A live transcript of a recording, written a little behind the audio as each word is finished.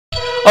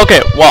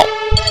Okay, well.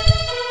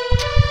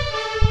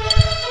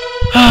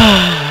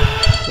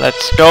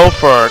 Let's go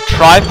for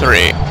try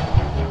 3.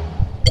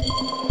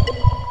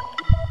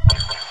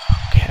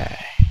 Okay.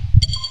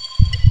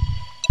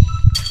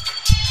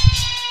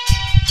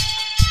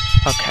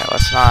 Okay,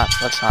 let's not,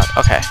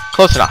 okay,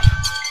 close enough.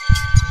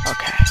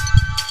 Okay.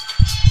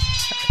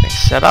 Everything's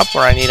set up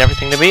where I need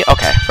everything to be.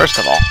 Okay, first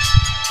of all,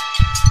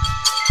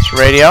 this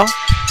radio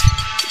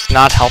is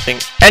not helping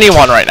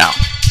anyone right now.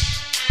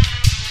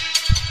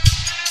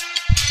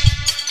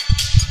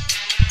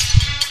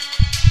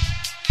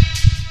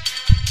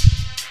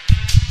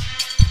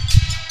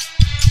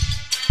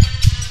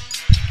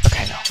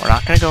 Okay, no, we're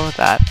not gonna go with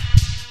that.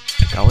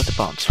 We're gonna go with the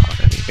bone saw. We're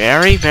gonna be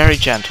very, very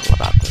gentle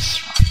about this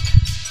one.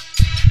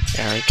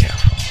 Very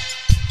careful.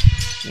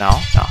 No,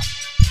 no.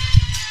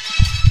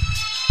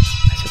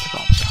 I said the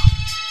bone saw.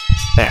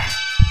 There.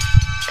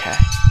 Okay.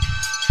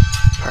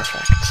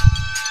 Perfect.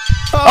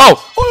 Oh!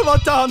 What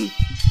have I done?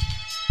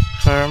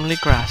 Firmly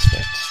grasp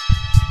it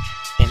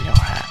in your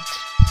hand.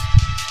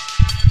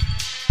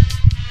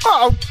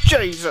 Oh,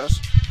 Jesus.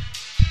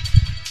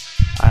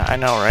 I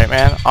know, right,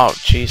 man? Oh,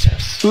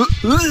 Jesus.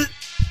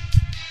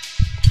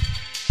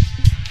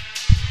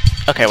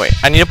 Okay, wait.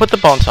 I need to put the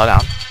bone saw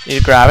down. I need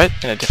to grab it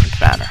in a different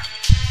manner.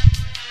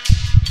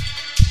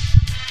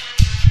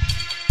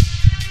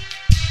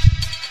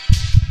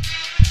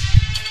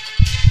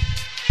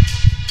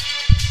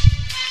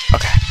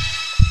 Okay.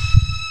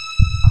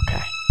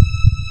 Okay.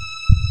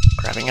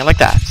 Grabbing it like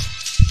that.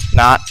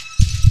 Not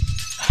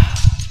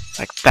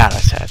like that, I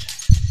said.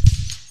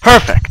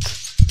 Perfect!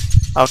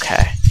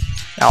 Okay.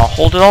 Now I'll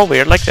hold it all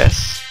weird like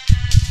this.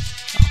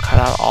 I'll cut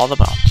out all the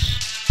bones.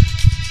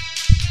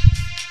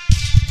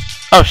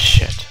 Oh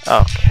shit.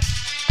 Okay.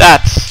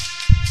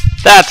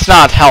 That's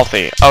not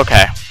healthy.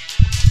 Okay.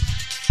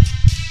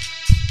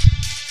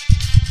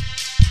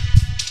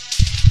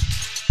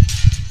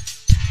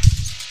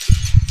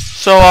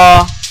 So,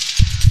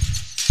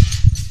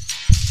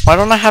 why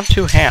don't I have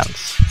 2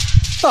 hands?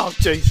 Oh,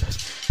 Jesus.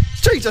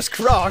 Jesus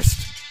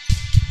Christ.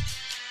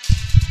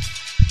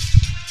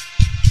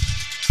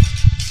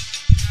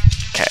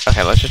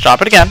 Okay, let's just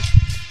drop it again.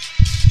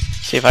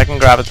 See if I can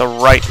grab it the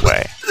right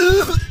way.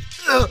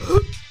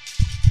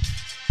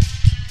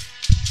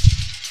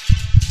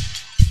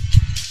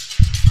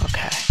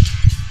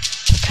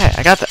 Okay,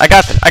 I got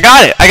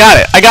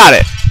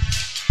it!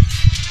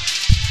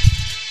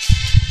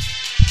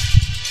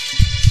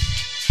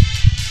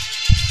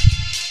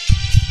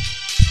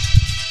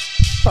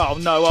 Oh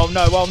no, oh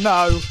no, oh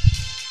no.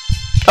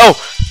 Oh,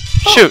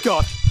 shoot.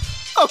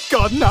 Oh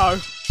God, no.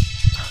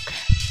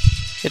 Okay.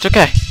 It's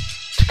okay.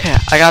 It's okay.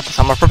 I got this.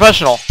 I'm a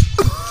professional.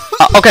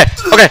 Okay,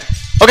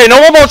 no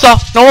more bone saw.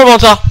 No more bone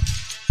saw.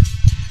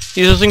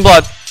 He's losing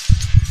blood.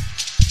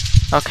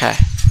 Okay.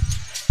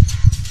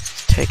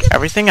 Let's take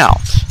everything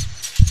out.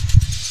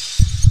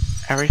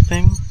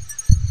 Everything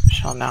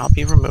shall now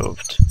be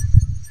removed.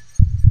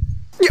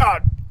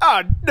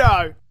 Oh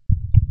no.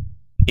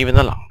 Even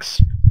the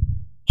lungs.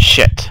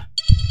 Shit.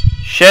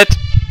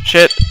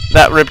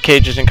 That rib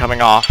cage isn't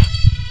coming off.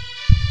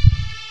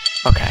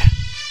 Okay.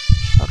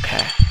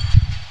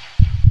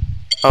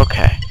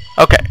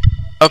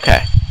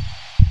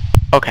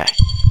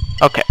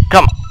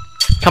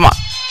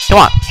 Come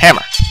on,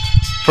 hammer.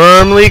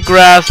 Firmly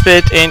grasp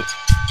it in.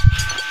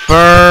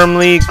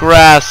 Firmly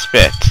grasp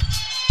it.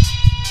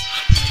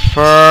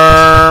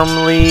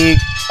 Firmly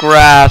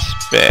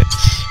grasp it.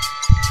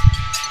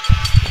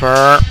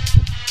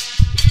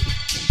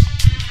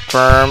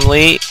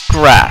 Firmly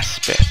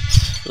grasp it,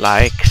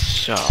 like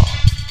so.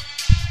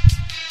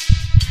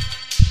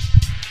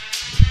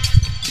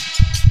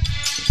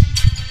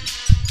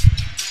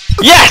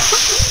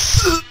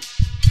 Yes!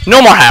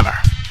 No more hammer.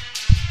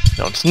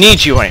 Don't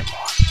need you anymore.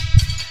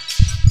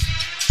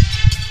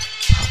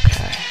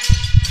 Okay.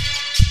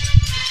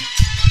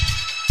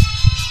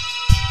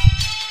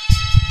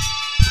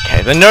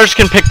 Okay, the nurse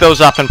can pick those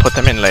up and put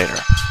them in later.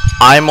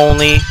 I'm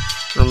only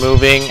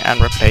removing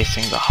and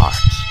replacing the heart.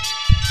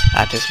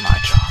 That is my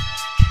job.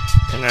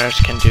 The nurse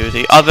can do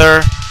the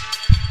other.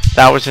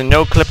 That was a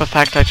no-clip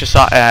effect I just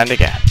saw, and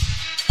again.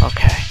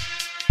 Okay.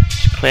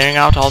 Just clearing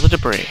out all the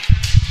debris.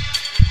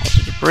 All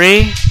the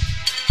debris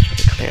should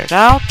be cleared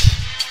out.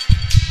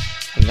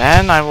 And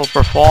then I will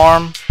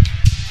perform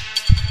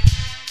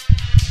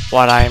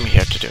what I am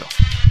here to do,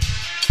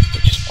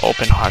 which is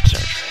open heart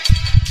surgery.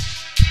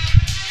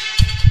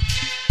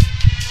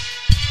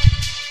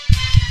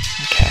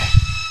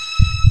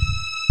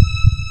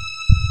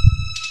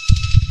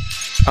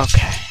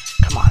 Okay,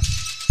 come on.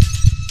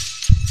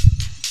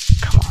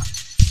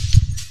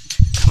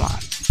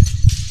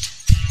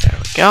 There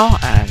we go,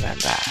 and then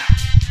there.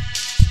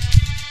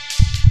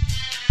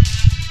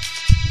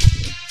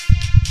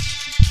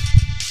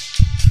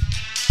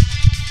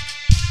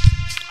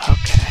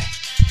 Okay.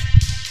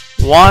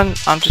 One,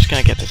 I'm just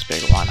gonna get this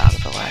big one out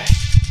of the way.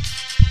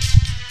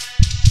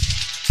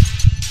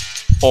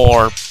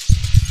 Or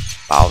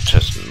I'll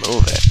just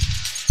move it.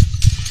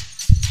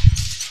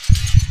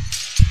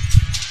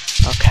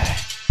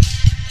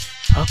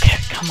 Okay,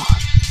 come on.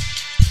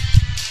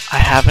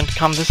 haven't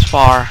come this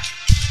far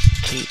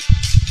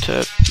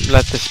to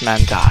let this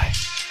man die.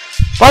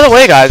 By the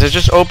way, guys, I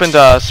just opened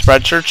a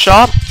Spreadshirt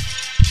shop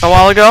a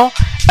while ago,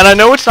 and I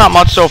know it's not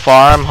much so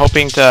far. I'm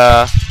hoping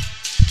to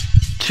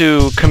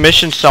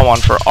commission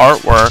someone for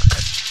artwork,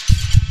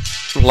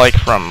 like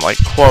from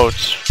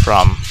quotes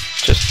from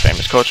just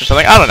famous quotes or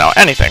something. I don't know,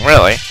 anything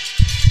really.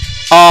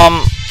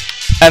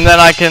 And then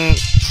I can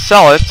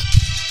sell it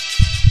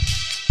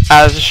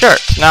as a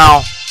shirt.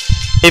 Now,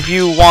 if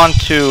you want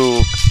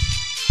to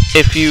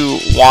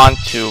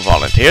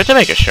volunteer to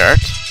make a shirt,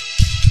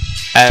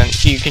 and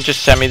you can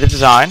just send me the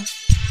design.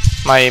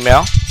 My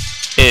email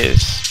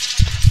is,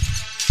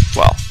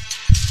 well,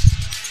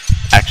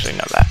 actually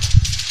no, that.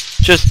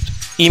 Just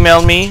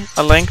email me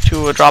a link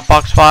to a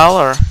Dropbox file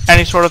or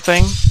any sort of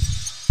thing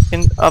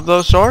of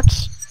those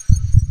sorts,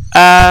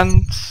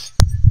 and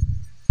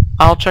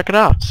I'll check it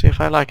out, see if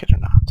I like it or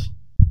not.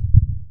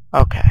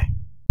 Okay.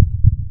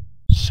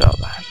 So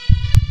then,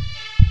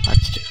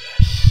 let's do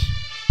this.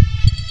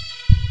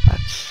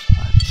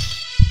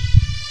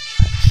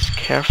 Let's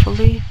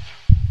carefully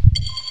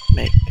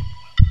make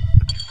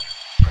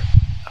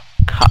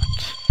a cut.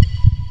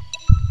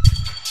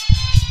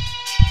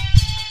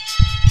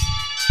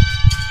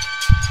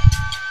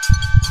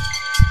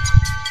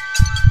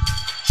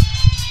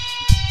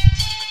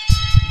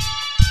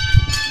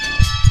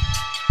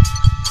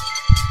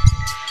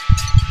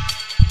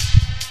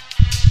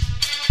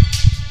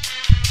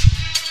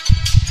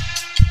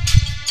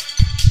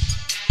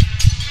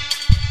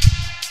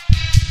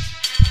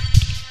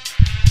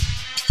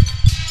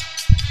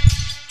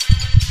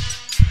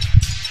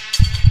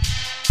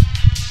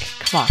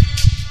 Come on.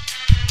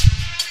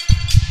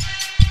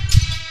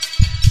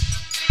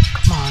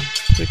 Come on.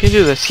 We can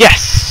do this.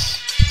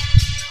 Yes!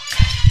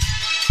 Okay.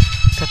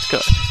 That's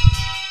good.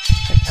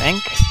 I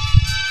think we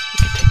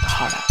can take the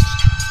heart out.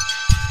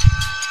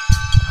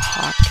 The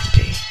heart can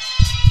be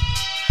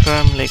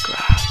firmly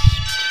grasped.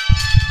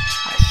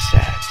 I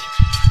said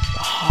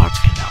the heart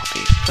can now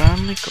be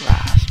firmly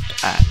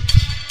grasped and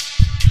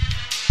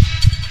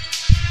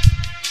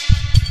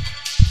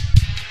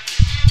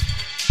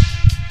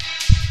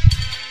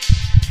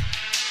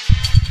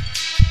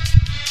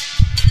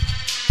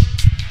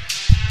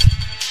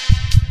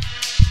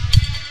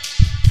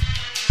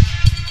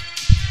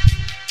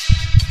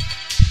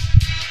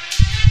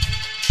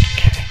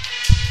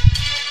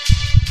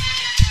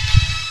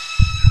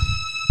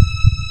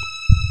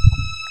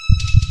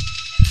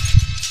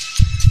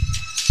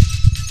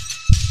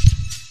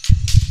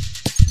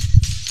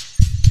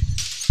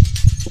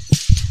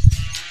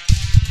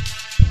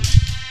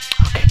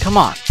come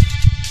on.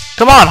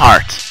 Come on,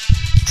 heart.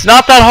 It's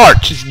not that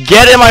hard. Just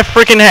get in my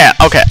freaking hand.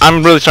 Okay,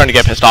 I'm really starting to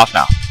get pissed off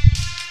now.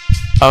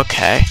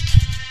 Okay.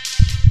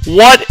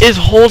 What is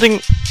holding...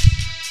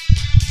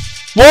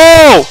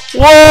 Whoa!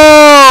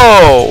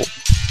 Whoa!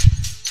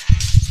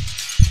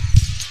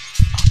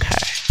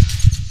 Okay.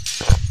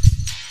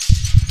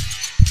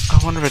 I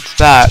wonder if it's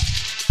that.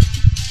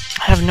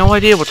 I have no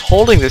idea what's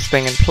holding this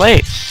thing in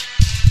place.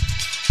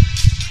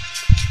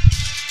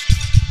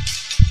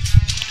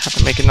 Have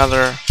to make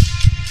another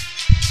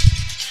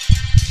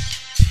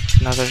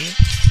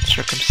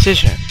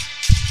circumcision.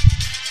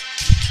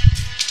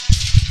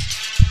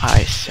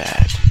 I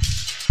said,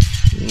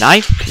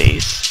 knife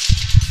please,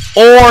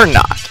 or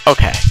not.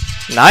 Okay,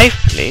 knife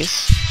please.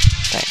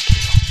 Thank you.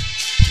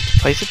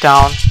 Place it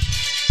down,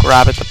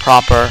 grab it the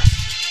proper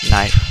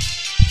knife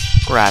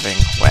grabbing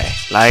way,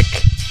 like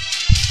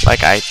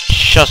I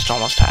just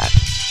almost had,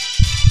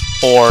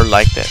 or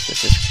like this.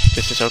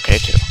 This is okay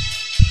too.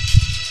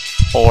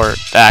 Or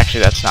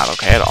actually, that's not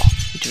okay at all.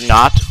 You do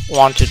not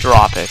want to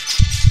drop it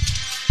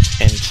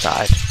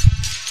inside.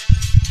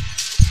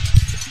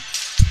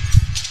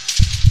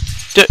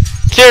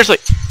 Seriously,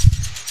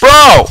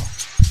 bro,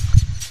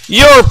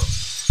 your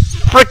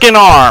freaking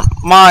arm,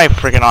 my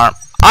freaking arm.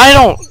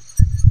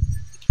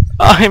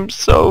 I'm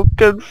so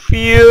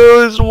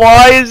confused.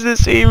 Why is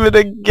this even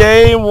a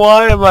game?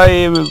 Why am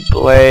I even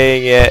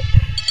playing it?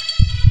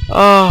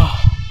 Oh,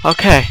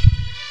 okay.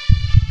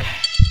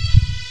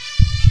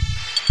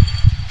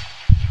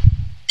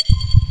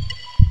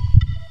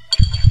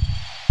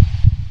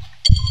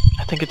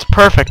 I think it's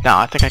perfect now.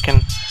 I think I can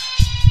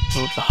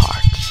move the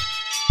hearts.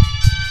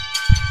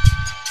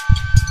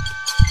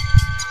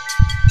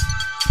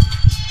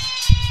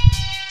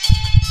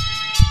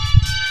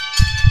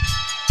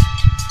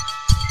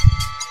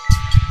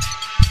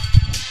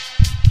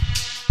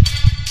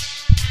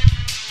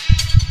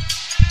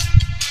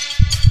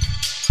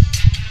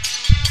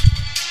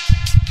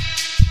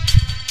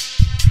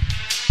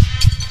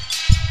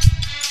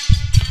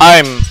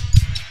 I'm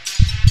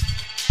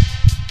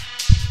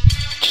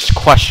just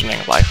questioning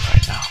life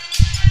right now.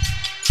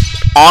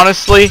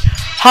 Honestly,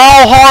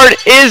 how hard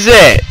is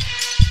it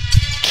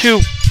to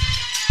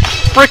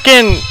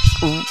frickin'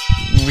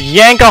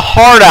 yank a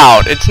heart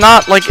out? It's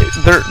not like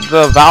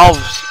the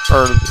valves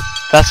or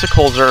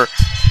vesicles are...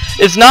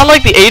 It's not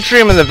like the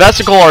atrium and the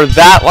vesicle are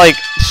that, like,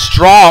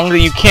 strong that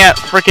you can't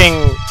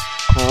frickin'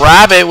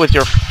 grab it with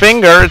your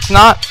finger. It's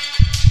not...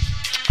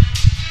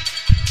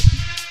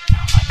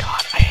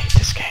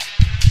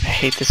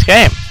 hate this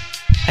game.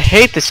 I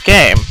hate this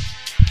game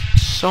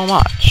so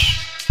much.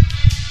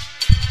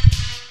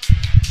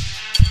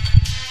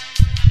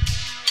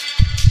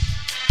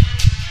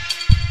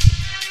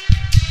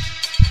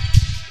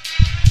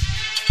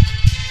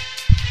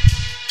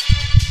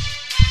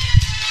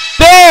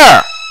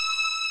 There!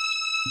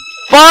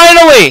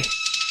 Finally!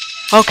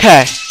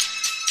 Okay.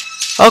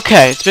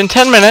 Okay, it's been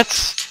 10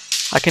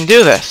 minutes. I can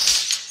do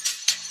this.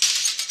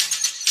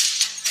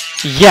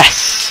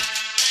 Yes!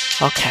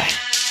 Okay.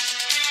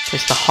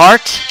 Place the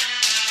heart.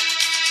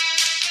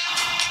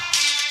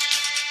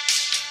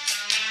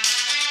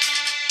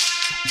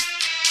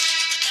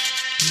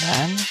 And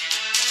then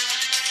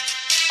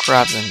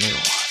grab the new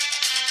one.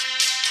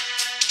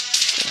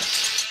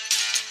 Just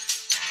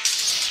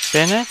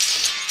spin it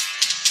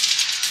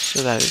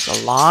so that it's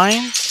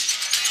aligned.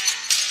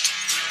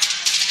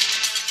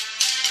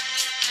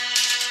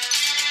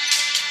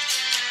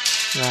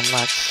 And then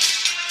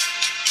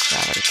let's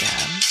grab it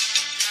again.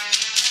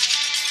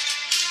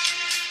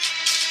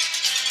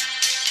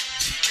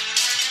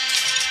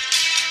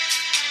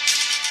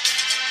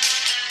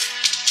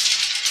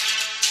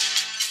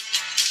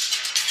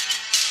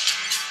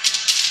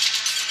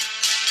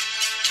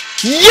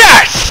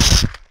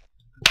 Yes!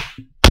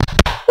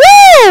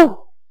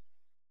 Woo!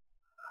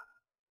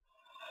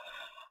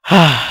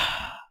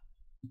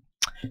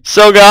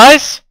 So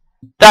guys,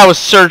 that was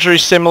Surgery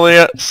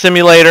Simulator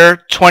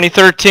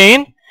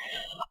 2013.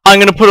 I'm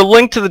going to put a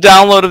link to the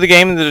download of the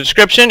game in the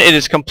description. It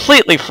is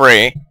completely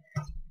free.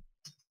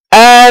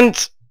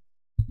 And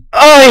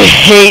I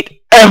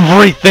hate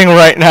everything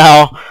right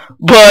now.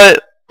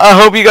 But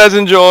I hope you guys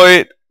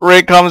enjoy.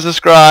 Rate, comment,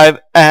 subscribe,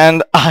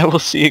 and I will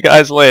see you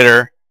guys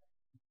later.